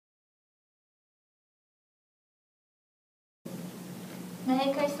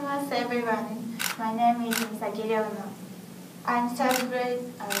Merry Christmas, everyone. My name is Misaki RYONO. I'm third grade.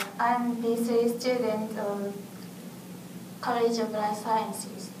 I'm B3 student of College of Life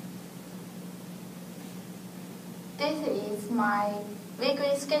Sciences. This is my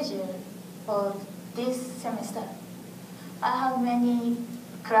weekly schedule of this semester. I have many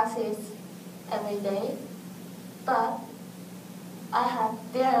classes every day, but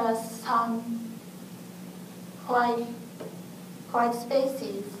there are some white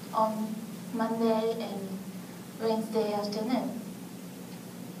spaces on Monday and Wednesday afternoon.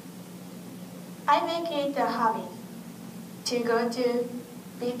 I make it a habit to go to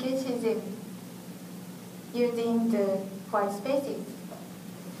BKC Zim using the white spaces.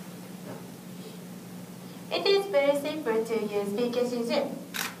 It is very simple to use BKC Zim.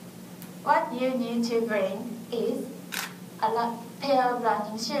 What you need to bring is a pair of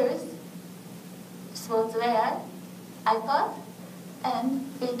running shoes, sportswear, iPod, and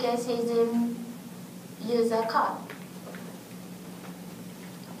BKC Zim user card.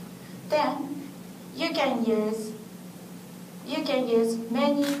 Then you can use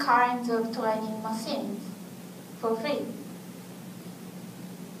many kinds of training machines for free.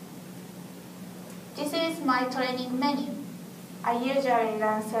 This is my training menu. I usually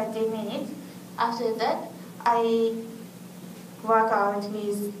run 30 minutes. After that, I work out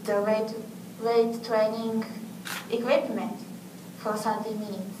with the weight training equipment for 30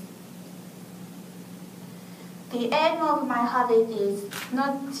 minutes. The aim of my habit is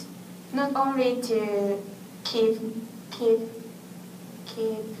not only to keep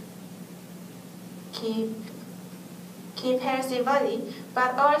healthy body,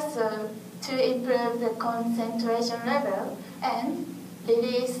 but also to improve the concentration level and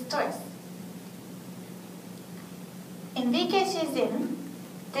release stress. In BKC Zim,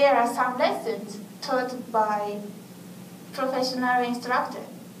 there are some lessons taught by professional instructor.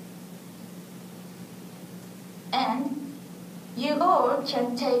 And you all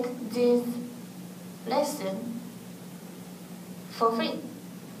can take this lesson for free.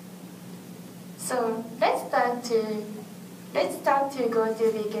 So let's start to go to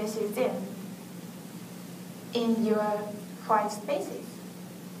BKC Zim in your white spaces.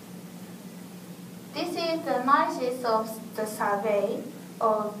 This is the analysis of the survey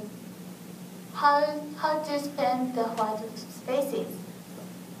of how to spend the white spaces.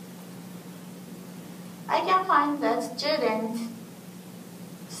 I can find that students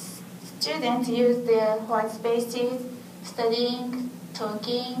use their white spaces studying,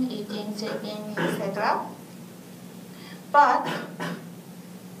 talking, eating, sleeping, etc. But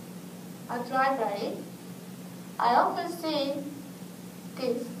at library, I often see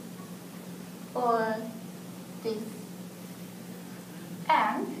this or this.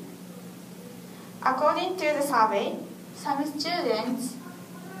 And according to the survey, some students,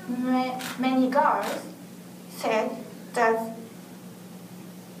 many girls, said that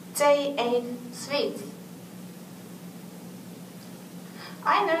they ate sweets.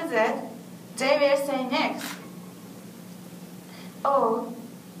 I know that they will say next, "Oh,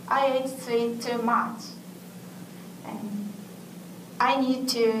 I ate sweet too much, and I need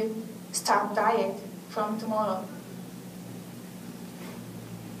to start diet from tomorrow."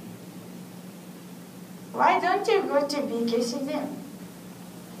 Why don't you go to BKC Zim?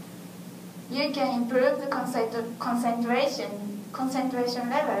 You can improve the concentration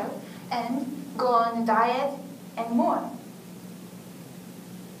level and go on a diet and more.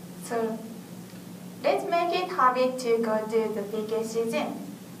 So let's make it a habit to go to the BKC Zim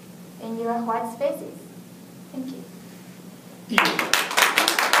in your white spaces. Thank you.